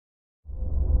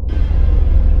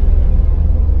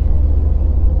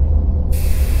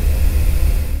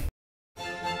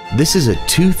This is a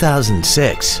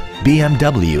 2006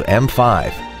 BMW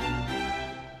M5.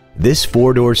 This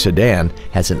four-door sedan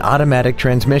has an automatic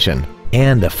transmission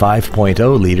and a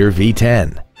 5.0-liter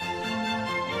V10.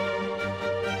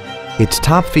 Its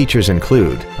top features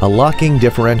include a locking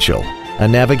differential, a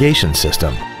navigation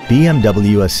system,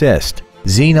 BMW Assist,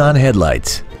 xenon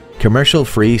headlights,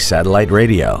 commercial-free satellite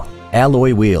radio,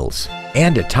 alloy wheels,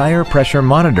 and a tire pressure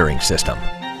monitoring system.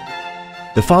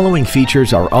 The following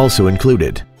features are also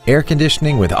included: air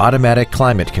conditioning with automatic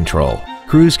climate control,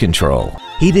 cruise control,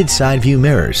 heated side view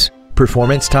mirrors,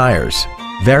 performance tires,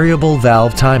 variable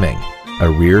valve timing, a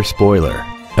rear spoiler,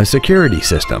 a security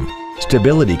system,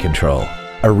 stability control,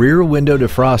 a rear window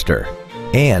defroster,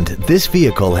 and this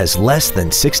vehicle has less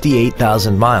than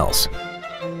 68,000 miles.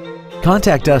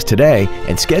 Contact us today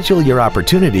and schedule your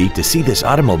opportunity to see this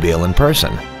automobile in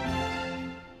person.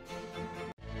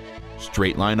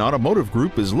 Straight Line Automotive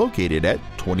Group is located at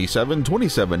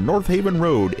 2727 Northaven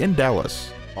Road in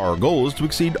Dallas. Our goal is to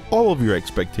exceed all of your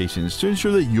expectations to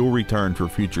ensure that you'll return for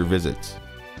future visits.